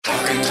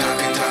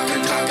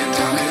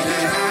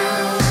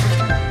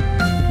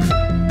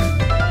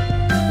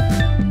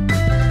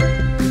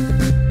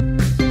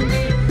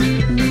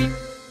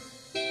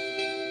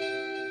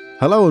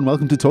Hello and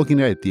welcome to Talking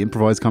Out, the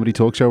improvised comedy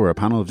talk show where a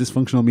panel of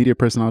dysfunctional media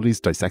personalities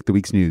dissect the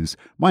week's news.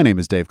 My name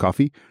is Dave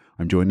Coffey.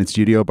 I'm joined in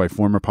studio by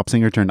former pop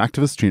singer turned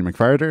activist Trina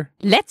McFarrader.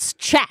 Let's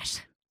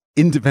chat.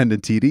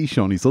 Independent TD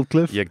Shawnee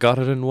Sutcliffe. You got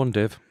it in one,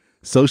 Dave.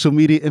 Social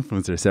media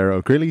influencer Sarah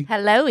O'Crilly.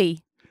 Hello-y.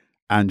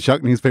 And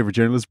shock newspaper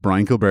journalist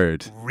Brian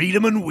Kilbird. Read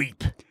 'em and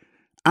weep.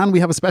 And we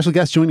have a special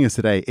guest joining us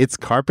today. It's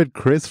Carpet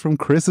Chris from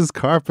Chris's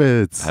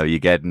Carpets. How are you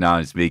getting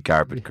on? It's me,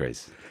 Carpet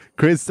Chris.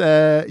 Chris,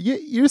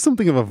 you're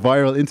something of a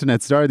viral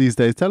internet star these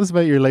days. Tell us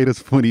about your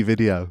latest funny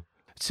video.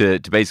 To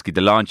basically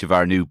the launch of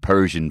our new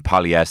Persian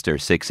polyester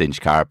 6-inch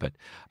carpet,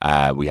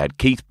 we had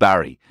Keith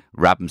Barry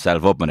wrap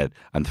himself up in it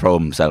and throw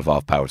himself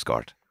off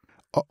Powerscourt.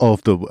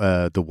 Of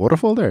the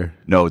waterfall there?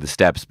 No, the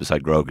steps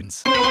beside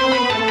Grogan's.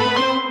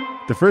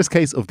 The first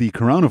case of the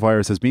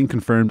coronavirus has been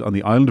confirmed on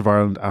the island of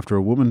Ireland after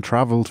a woman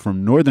travelled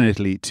from Northern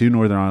Italy to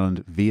Northern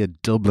Ireland via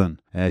Dublin.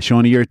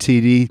 Shawnee, you're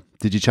TD.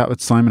 Did you chat with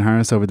Simon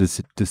Harris over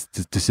this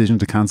decision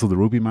to cancel the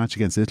rugby match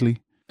against Italy?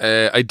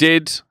 I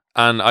did,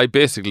 and I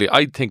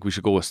think we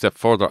should go a step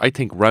further. I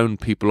think round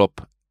people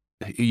up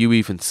you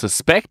even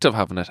suspect of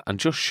having it and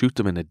just shoot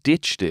them in a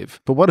ditch,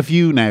 Dave. But what if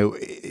you now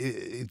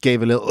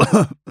gave a little...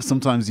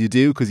 Sometimes you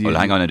do because you... Well,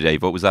 hang on,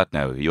 Dave. What was that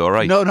now? Are you all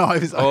right? No, I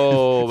was...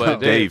 Oh,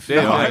 Dave.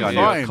 I'm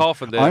fine.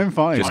 Coughing there. I'm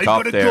fine. Just I've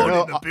cough got a there.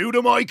 gun in the boot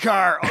of my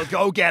car. I'll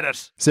go get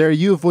it. Sarah,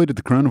 you avoided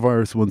the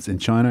coronavirus once in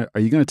China.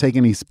 Are you going to take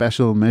any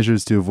special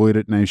measures to avoid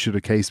it now should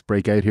a case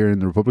break out here in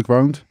the Republic of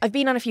Ireland? I've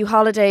been on a few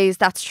holidays,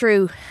 that's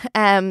true.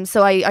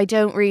 So I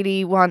don't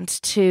really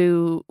want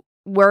to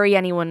worry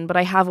anyone, but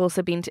I have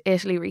also been to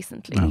Italy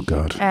recently. Oh,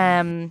 God.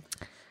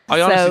 I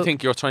honestly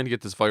think you're trying to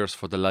get this virus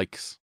for the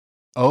likes.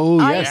 Oh,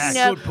 I yes.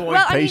 know. Good point.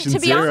 Well, I mean, Patient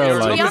to be zero, honest,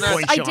 like. Good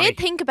point, I Shawnee. did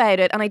think about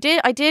it, and I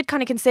did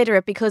kind of consider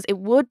it because it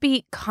would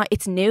be.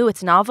 It's new,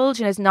 it's novel.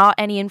 You know, there's not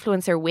any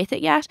influencer with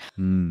it yet.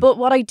 But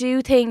what I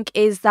do think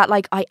is that,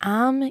 like, I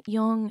am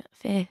young,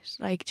 fit.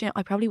 Like, you know,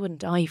 I probably wouldn't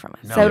die from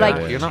it. No, so, yeah,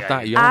 like, You're not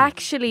that young.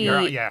 actually,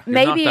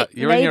 maybe You're in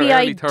your maybe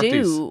I early 30s.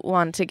 do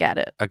want to get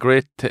it. A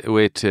great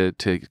way to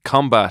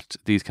combat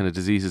these kind of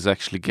diseases is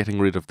actually getting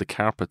rid of the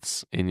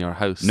carpets in your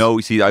house. No,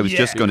 you see, I was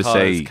just going to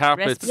Because say...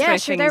 carpets, Yeah,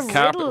 sure, they're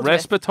riddled with-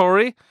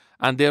 respiratory,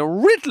 and they're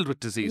riddled with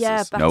diseases.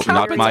 Yeah, No, not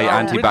Carpets my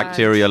are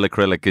antibacterial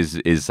acrylic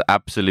is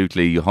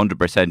absolutely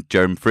 100%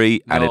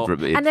 germ-free. No. And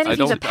And then I if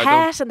you have a don't- I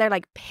don't- pet and they're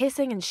like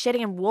pissing and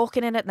shitting and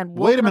walking in it and then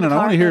walking Wait a minute, on I the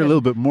want to hear a carpet.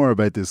 little bit more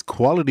about this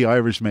quality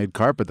Irish-made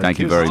carpet. that Thank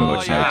you Chris very is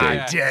much talking now,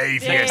 about. Dave.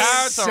 Dave, The you're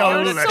cards are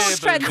on the soulless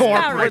table.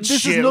 corporate This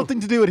has shill. nothing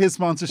to do with his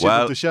sponsorship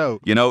Well, of the show.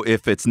 you know,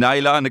 if it's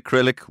nylon,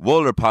 acrylic,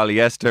 wool or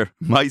polyester,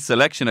 my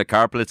selection of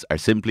carpets are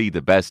simply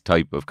the best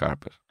type of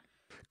carpet.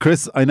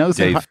 Chris, I know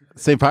Dave,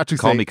 St. Patrick's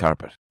Call Day... me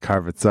carpet.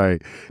 Carpet, sorry.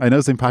 I know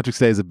St. Patrick's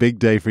Day is a big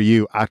day for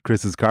you at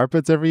Chris's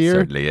Carpets every year.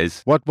 Certainly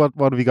is. What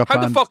have you got How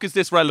planned? the fuck is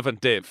this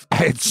relevant, Dave?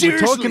 We're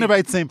Seriously? talking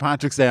about St.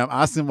 Patrick's Day. I'm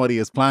asking what he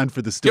has planned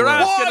for the store. You're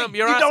asking Why? him.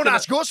 You're you don't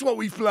asking ask us what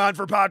we've planned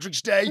for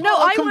Patrick's Day. No,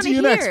 I'll I come want to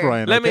you hear. next,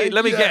 Brian. Let okay?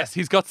 me Yeah. guess.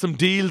 He's got some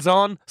deals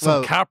on, some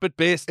Well,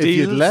 carpet-based If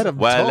deals. you'd let him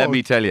Well, talk. let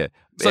me tell you.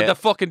 So the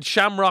fucking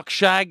Shamrock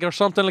Shag or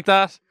something like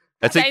that.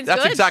 That's Sounds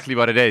good. exactly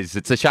what it is.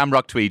 It's a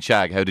shamrock tweed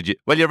shag. How did you...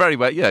 Well, you're very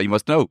well. Yeah, you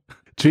must know.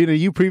 Trina,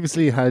 you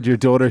previously had your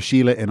daughter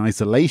Sheila in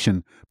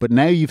isolation, but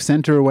now you've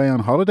sent her away on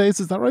holidays,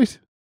 is that right?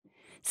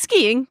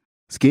 Skiing.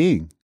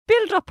 Skiing.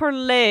 Build up her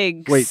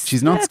legs. Wait,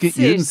 she's not skiing. That's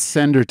You didn't it.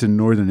 send her to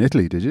Northern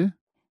Italy, did you?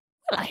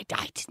 Well,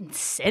 I didn't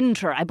send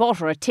her. I bought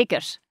her a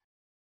ticket.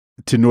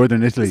 To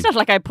Northern Italy. It's not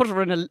like I put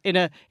her in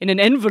an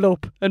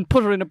envelope and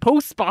put her in a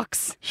post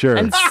box Sure.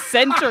 and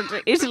sent her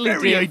to Italy.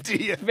 Very Dave.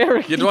 idea.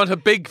 Very. You'd want a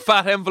big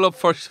fat envelope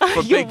for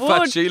You big fat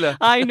would. Sheila.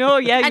 I know.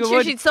 Yeah, And you sure,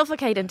 would. she'd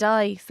suffocate and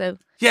die. So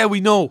Yeah,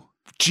 we know.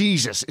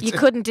 Jesus. you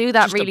couldn't do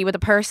that just a really with a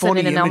person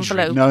funny in an imagery.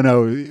 envelope.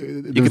 No.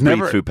 You can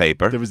breathe through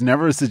paper. There was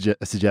never a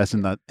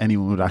suggestion that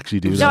anyone would actually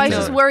do No, that. I was to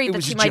just her. worried It that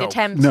was she a might joke.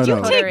 attempt No, to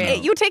no. put her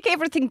in. You take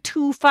everything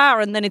too far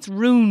and then it's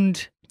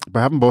ruined. But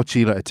I haven't bought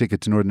Sheila a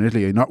ticket to Northern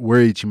Italy. You're not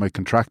worried she might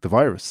contract the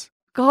virus?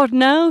 God,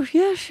 no.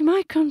 Yeah, she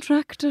might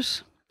contract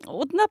it. Oh,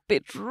 wouldn't that be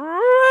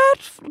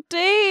dreadful,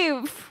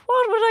 Dave?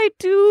 What would I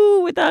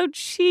do without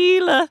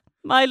Sheila,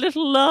 my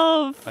little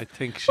love? I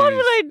think she's, What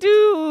would I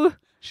do?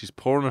 she's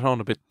pouring it on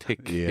a bit thick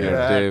Yeah. here,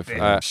 Yeah, Dave.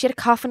 bit. She had a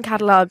coffin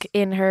catalogue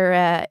in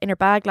her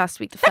bag last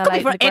week. That That fell could out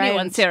be for on the anyone,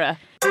 ground. Sarah.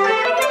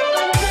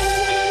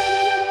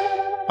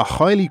 A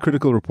highly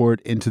critical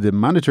report into the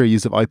mandatory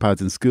use of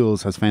iPads in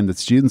schools has found that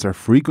students are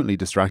frequently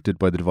distracted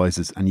by the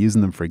devices and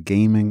using them for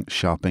gaming,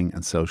 shopping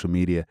and social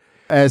media.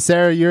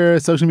 Sarah, you're a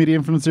social media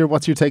influencer.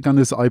 What's your take on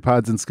this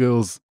iPads in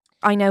schools?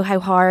 I know how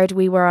hard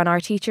we were on our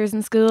teachers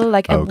in school.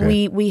 Like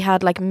Okay. we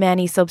had like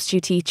many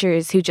substitute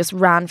teachers who just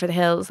ran for the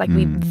hills. Like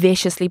we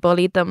viciously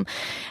bullied them.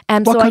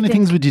 What so I kind of think,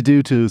 things would you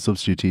do to a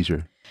substitute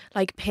teacher?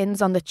 like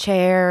pins on the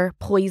chair,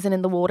 poison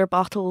in the water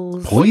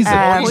bottles.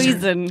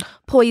 Poison?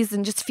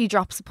 Poison, just a few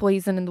drops of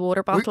poison in the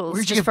water bottles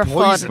where'd you just get for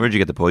poison? fun. Where'd you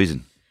get the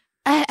poison?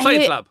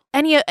 Science lab.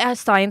 Any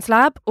science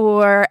lab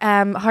or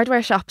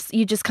hardware shops.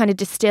 You just kind of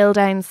distill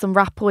down some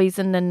rat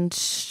poison and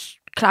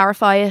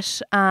clarify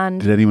it. And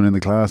Did anyone in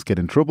the class get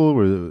in trouble?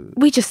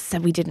 we just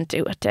said we didn't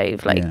do it,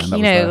 Dave. Like, and that you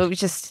was know, that. we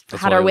just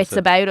That's had what I our would wits say.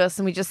 about us,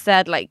 and we just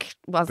said, like,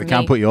 They wasn't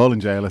can't me. put you all in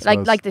jail, I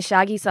suppose. Like the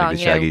Shaggy song. the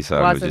you know, Shaggy song,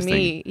 I was wasn't just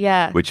me. thinking.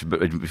 Yeah. Which,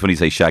 but it'd be funny to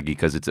say shaggy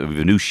because it's we have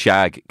a new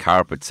shag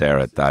carpet,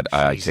 Sarah, that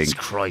I Jesus think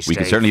Christ, we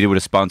can Dave. certainly do with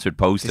a sponsored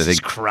post. This I is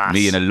think crass.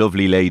 me and a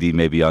lovely lady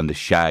maybe on the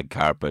shag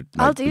carpet.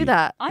 I'll might do be-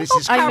 that. I This hope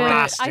is I mean,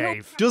 crass, I hope-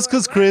 Dave. Just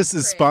because Chris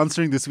is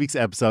sponsoring this week's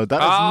episode,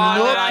 that Oh,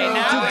 has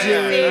nothing to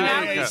do with the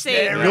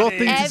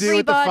fact.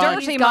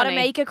 Everybody's Dirty got to money.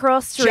 make a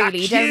crust, Jack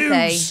really, don't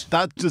they? Hughes.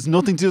 That has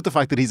nothing to do with the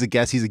fact that he's a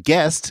guest. He's a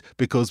guest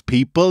because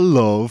people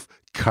love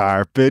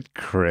Carpet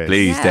Chris.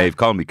 Please, Yeah. Dave,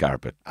 call me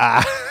carpet.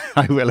 I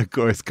will, of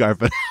course,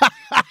 Carpet.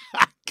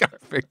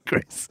 Carpet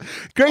Chris.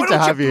 Great Why to don't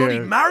have you you bloody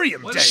here. marry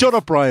him, Dave? Shut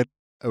up, Brian.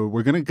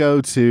 We're going to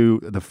go to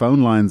the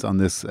phone lines on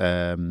this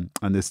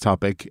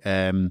topic.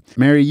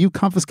 Mary, you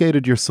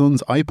confiscated your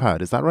son's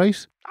iPad. Is that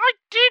right? I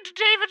did,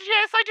 David,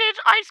 yes, I did.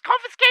 I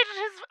confiscated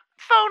his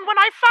phone when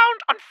I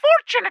found,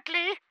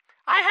 unfortunately,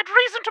 I had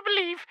reason to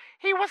believe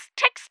he was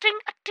texting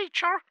a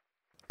teacher.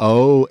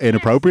 Oh,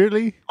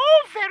 inappropriately?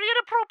 Oh, very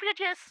inappropriate,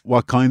 yes.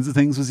 What kinds of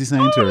things was he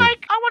saying to Oh, her?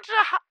 like, I wanted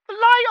to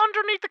lie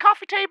underneath the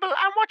coffee table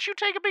and watch you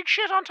take a big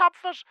shit on top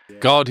of it.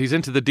 God, he's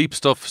into the deep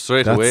stuff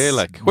straight That's- away.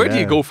 Like, where do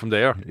yeah. you go from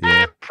there?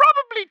 Yeah.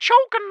 Probably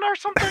choking or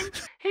something.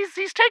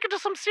 he's taken to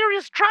some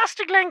serious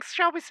drastic lengths,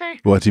 shall we say.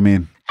 What do you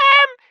mean?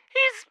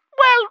 He's,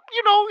 well,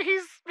 you know,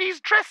 he's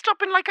dressed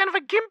up in like kind of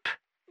a gimp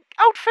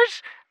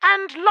outfit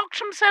and locked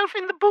himself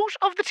in the boot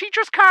of the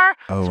teacher's car.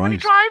 Oh, So when he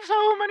right. drives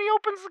home and he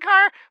opens the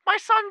car, my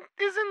son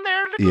is in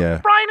there. Little Yeah.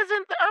 Brian is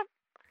in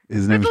there.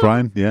 His name's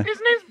Brian? Yeah. His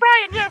name's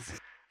Brian, yes.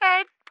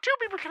 Two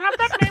people can have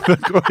that name.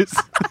 Of course.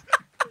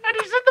 And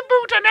he's in the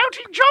boot, and out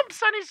he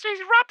jumps, and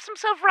he wraps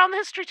himself around the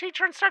history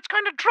teacher and starts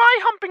kind of dry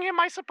humping him,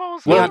 I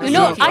suppose. Well, Yeah.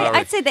 No, Sorry.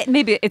 I'd say that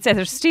maybe it's at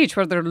a stage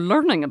where they're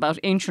learning about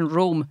ancient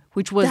Rome,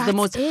 which was the That's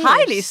most it.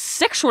 highly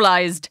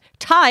sexualized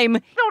time. No.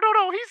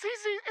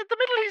 He's in the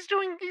middle.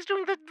 He's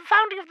doing the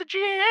founding of the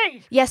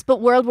GAA. Yes, but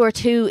World War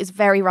II is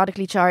very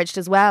radically charged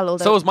as well. All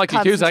the So is Michael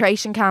Cusack.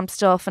 concentration camp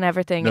stuff and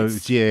everything. No,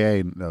 It's-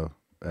 GAA, no.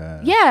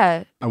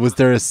 yeah. And was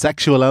there a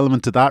sexual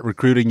element to that,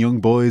 recruiting young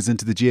boys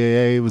into the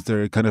GAA? Was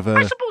there kind of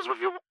I a... suppose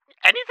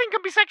anything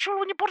can be sexual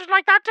when you put it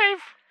like that, Dave.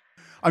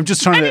 I'm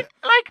just trying to...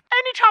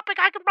 Any topic,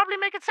 I can probably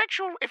make it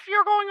sexual if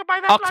you're going by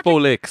that Oxbow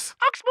logic. Lakes.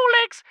 Oxbow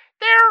Lakes,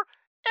 there,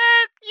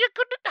 you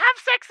could have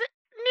sex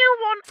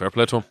near one. Fair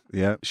play to him.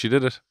 Yeah. She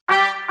did it.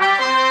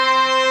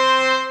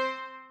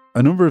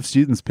 A number of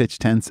students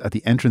pitched tents at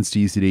the entrance to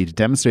UCD to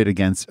demonstrate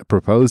against a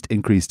proposed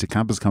increase to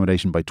campus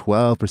accommodation by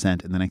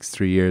 12% in the next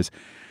 3 years.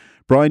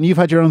 Brian, you've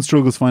had your own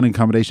struggles finding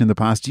accommodation in the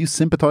past. Do you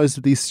sympathise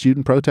with these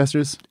student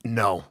protesters?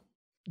 No.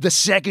 The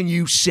second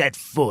you set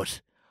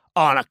foot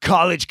on a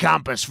college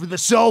campus for the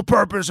sole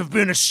purpose of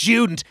being a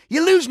student,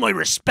 you lose my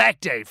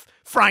respect, Dave.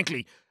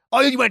 Frankly,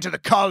 I went to the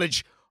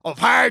college of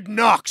hard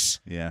knocks.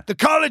 Yeah. The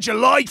college of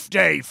life,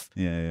 Dave.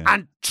 Yeah.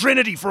 And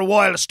Trinity for a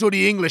while to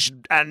study English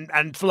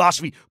and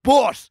philosophy.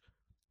 But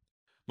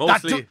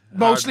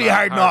mostly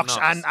hard knocks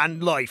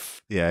and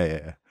life.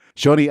 Yeah.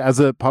 Shawnee, as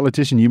a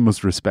politician, you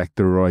must respect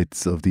the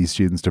rights of these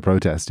students to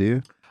protest, do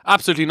you?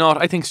 Absolutely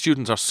not. I think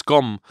students are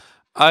scum.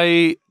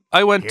 I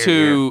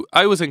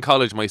was in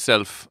college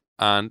myself,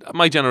 and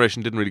my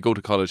generation didn't really go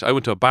to college. I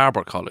went to a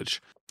barber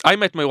college. I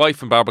met my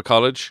wife in barber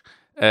college.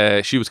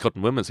 She was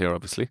cutting women's hair,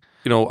 obviously.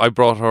 You know, I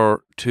brought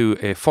her to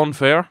a fun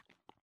fair,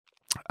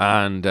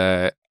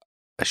 and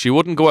she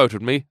wouldn't go out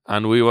with me.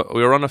 And we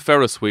were on a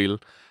Ferris wheel,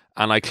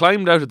 and I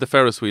climbed out of the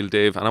Ferris wheel,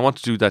 Dave, and I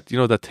wanted to do that. You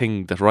know that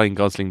thing that Ryan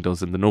Gosling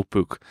does in The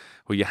Notebook,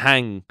 where you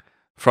hang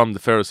from the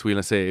Ferris wheel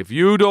and say, "If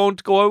you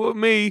don't go out with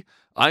me,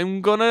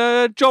 I'm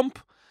gonna jump."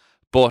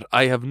 But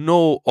I have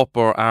no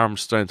upper arm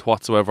strength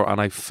whatsoever, and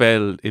I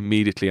fell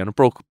immediately, and it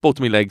broke both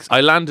my legs.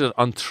 I landed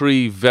on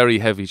 3 very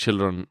heavy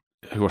children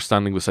who were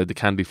standing beside the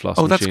candy floss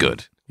Oh, that's machine.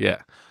 good.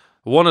 Yeah.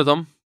 One of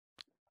them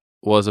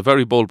was a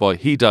very bold boy.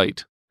 He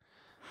died.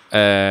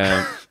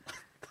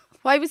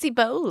 Why was he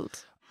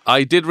bold?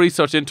 I did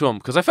research into him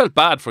because I felt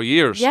bad for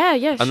years. Yeah,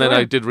 And then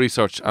I did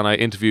research and I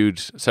interviewed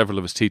several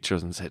of his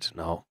teachers and said,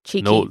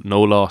 Cheeky.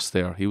 no loss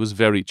there. He was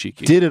very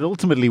cheeky. Did it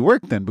ultimately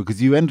work then? Because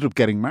you ended up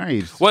getting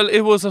married. Well,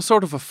 it was a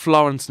sort of a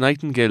Florence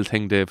Nightingale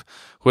thing, Dave,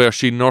 where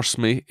she nursed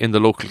me in the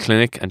local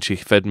clinic and she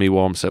fed me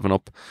warm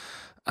 7-Up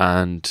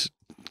and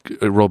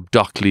rubbed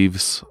dock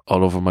leaves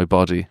all over my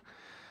body.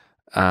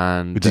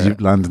 And Did you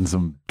land in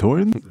some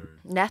thorns?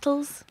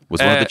 Nettles?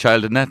 Was one of the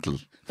child in nettle?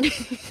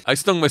 I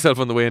stung myself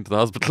on the way into the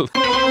hospital.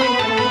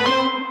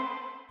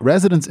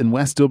 Residents in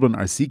West Dublin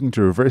are seeking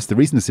to reverse the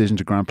recent decision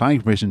to grant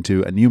planning permission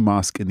to a new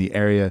mosque in the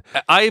area.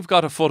 I've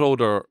got a foot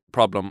odour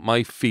problem.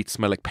 My feet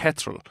smell like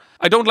petrol.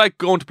 I don't like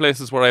going to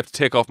places where I have to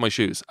take off my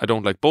shoes. I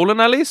don't like bowling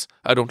alleys.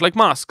 I don't like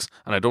mosques.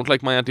 And I don't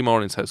like my Auntie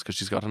Maureen's house because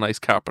she's got a nice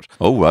carpet.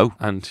 Oh, wow.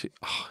 And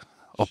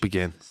up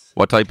again.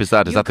 What type is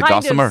that? Is You that the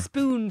kind gossamer? of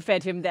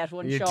spoon-fed him that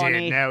one, You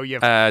Shawnee. did. Now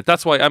you've.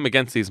 That's why I'm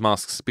against these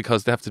masks,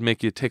 because they have to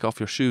make you take off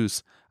your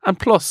shoes. And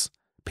plus,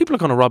 people are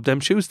going to rob them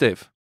shoes,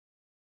 Dave.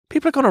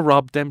 People are going to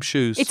rob them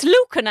shoes. It's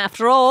Lucan,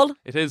 after all.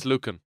 It is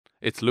looking.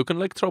 It's looking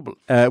like trouble.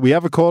 We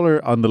have a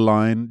caller on the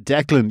line.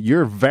 Declan,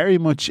 you're very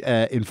much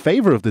in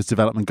favour of this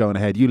development going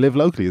ahead. You live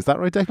locally, is that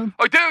right, Declan?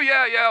 I do,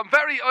 yeah. I'm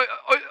very.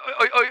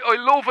 I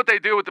love what they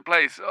do with the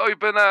place. I've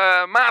been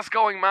a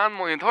mask-going man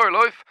my entire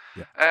life.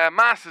 Yeah.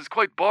 Mass is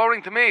quite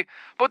boring to me,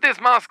 but this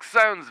mask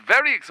sounds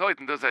very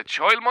exciting. There's a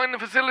child minding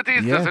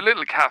facilities. Yeah. There's a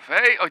little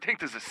cafe. I think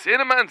there's a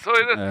cinema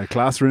inside it.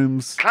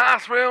 Classrooms.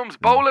 Classrooms,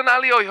 bowling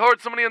alley. I heard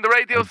somebody on the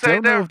radio I say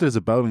don't know there. if there's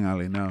a bowling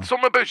alley, no.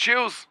 Something about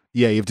shoes.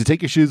 Yeah, you have to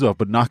take your shoes off,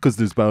 but not because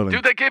there's bowling.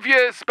 Do they give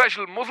you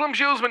special Muslim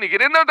shoes when you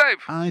get in there, Dave?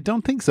 I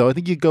don't think so. I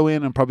think you go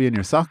in and probably in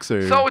your socks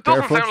or So it doesn't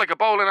barefoot. sound like a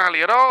bowling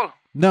alley at all.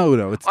 No,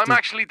 it's... I'm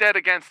actually dead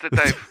against it,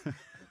 Dave.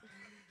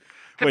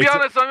 To Wait, be so-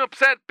 honest, I'm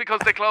upset because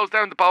they closed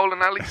down the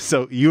bowling alley.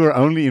 So you were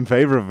only in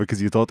favour of it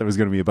because you thought there was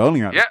going to be a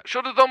bowling alley? Yeah,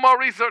 should have done more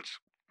research.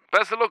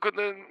 Best of luck with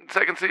the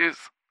second series.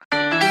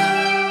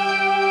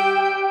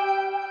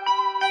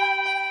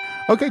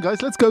 Okay,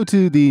 guys, let's go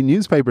to the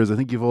newspapers. I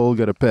think you've all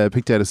got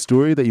picked out a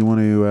story that you want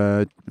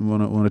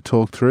to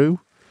talk through.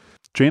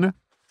 Trina?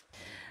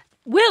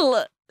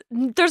 Well,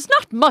 there's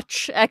not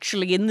much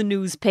actually in the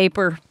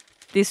newspaper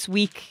this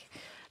week.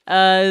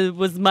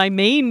 Was my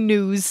main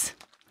news.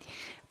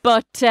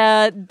 But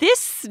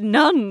this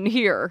nun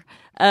here,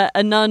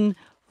 a nun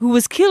who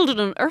was killed in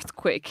an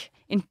earthquake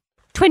in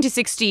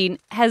 2016,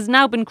 has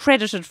now been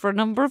credited for a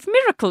number of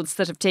miracles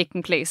that have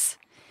taken place.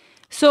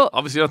 So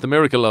Obviously not the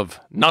miracle of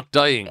not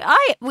dying.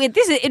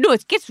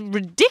 it gets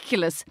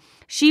ridiculous.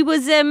 She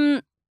was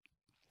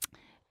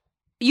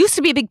used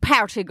to be a big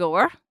party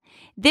goer.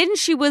 Then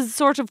she was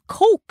sort of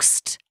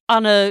coaxed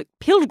on a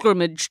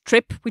pilgrimage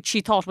trip, which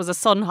she thought was a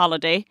sun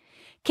holiday.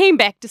 Came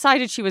back,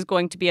 decided she was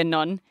going to be a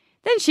nun.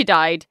 Then she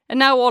died, and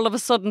now all of a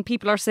sudden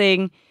people are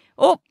saying,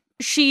 "Oh,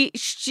 she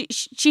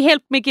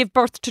helped me give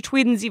birth to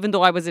twins, even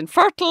though I was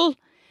infertile."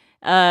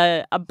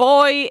 A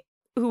boy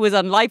who was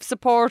on life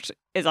support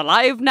is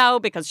alive now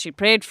because she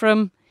prayed for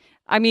him.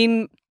 I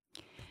mean,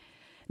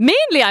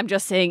 mainly I'm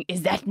just saying,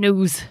 is that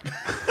news?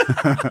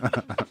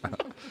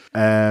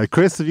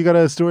 Chris, have you got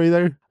a story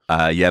there?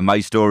 Yeah, my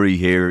story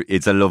here,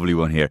 it's a lovely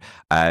one here.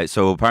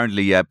 So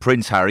apparently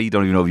Prince Harry,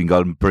 don't even know if you can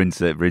call him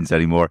Prince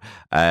anymore,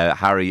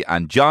 Harry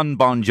and John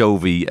Bon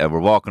Jovi were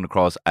walking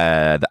across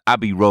the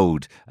Abbey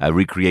Road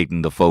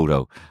recreating the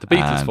photo. The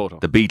Beatles And photo.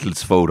 The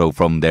Beatles photo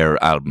from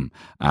their album.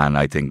 And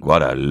I think,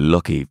 what a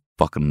lucky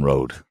fucking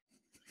road.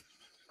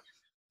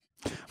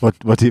 What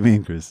do you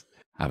mean, Chris?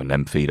 Having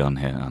them feet on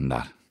here on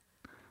that.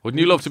 Wouldn't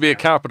you love to be a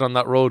carpet on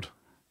that road?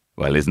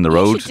 Well, isn't the You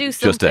road should do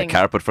just a something.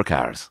 carpet for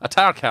cars? A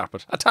tar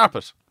carpet. A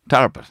tarpet.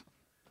 Tarpet.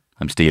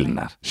 I'm stealing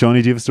that.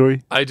 Shawnee, do you have a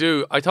story? I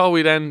do. I thought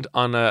we'd end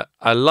on a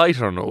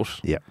lighter note.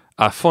 Yeah.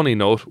 A funny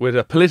note with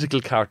a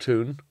political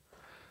cartoon.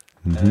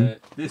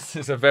 This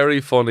is a very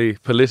funny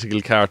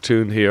political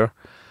cartoon here.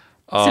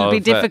 So it'll be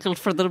of, difficult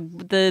for the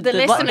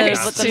listeners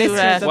to, listeners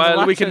and the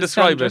Well, we can watchers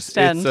to describe it.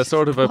 understand. It's a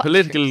sort of a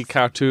political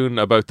cartoon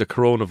about the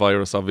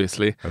coronavirus,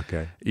 obviously.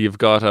 Okay. You've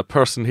got a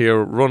person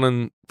here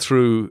running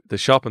through the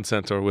shopping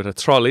centre with a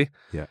trolley.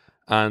 Yeah.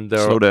 And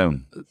Slow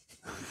down.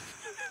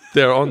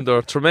 they're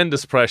under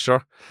tremendous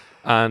pressure.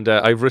 And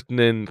I've written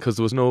in, because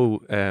there was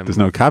no... There's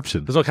no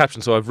caption. There's no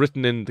caption, so I've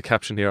written in the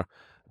caption here,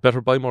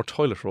 better buy more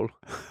toilet roll.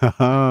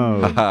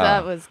 Oh.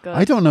 That was good.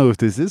 I don't know if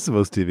this is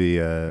supposed to be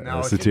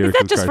a satirical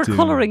Is that just for cartoon.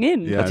 colouring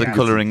in? Yeah, That's I a think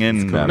colouring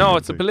in. colouring No, in.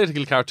 it's a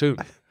political cartoon.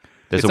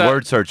 There's It's a a-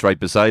 word search right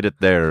beside it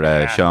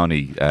there,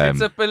 Shawnee.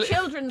 It's a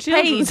Children's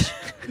page.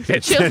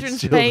 It's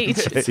Children's page.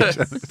 It's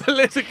a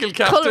political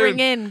cartoon. Colouring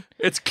in.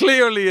 It's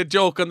clearly a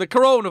joke on the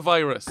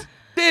coronavirus.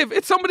 Dave,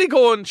 it's somebody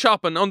going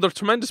shopping under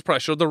tremendous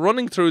pressure. They're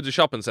running through the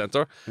shopping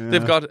centre.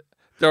 They've got...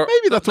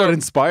 Maybe that's what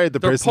inspired the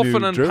they're person who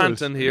puffing and drew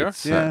panting it. here.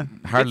 It's, yeah.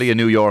 Hardly a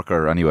New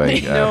Yorker,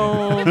 anyway.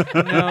 No.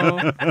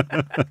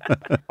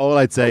 All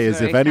I'd say is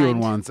very if anyone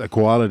kind. wants a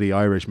quality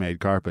Irish made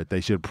carpet,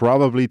 they should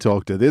probably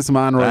talk to this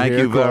man right Thank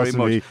here. you very across from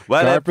much. me,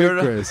 Well, Carpet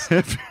Chris.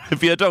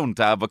 if you don't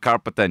have a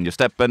carpet, then you're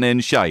stepping in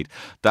shite.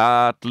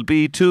 That'll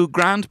be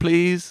 $2,000,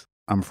 please.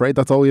 I'm afraid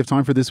that's all we have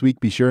time for this week.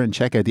 Be sure and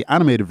check out the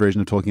animated version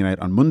of Talking Out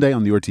on Monday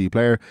on the RTE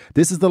Player.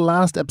 This is the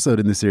last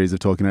episode in the series of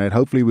Talking Out.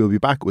 Hopefully we'll be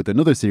back with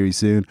another series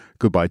soon.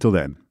 Goodbye till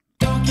then.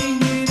 Talking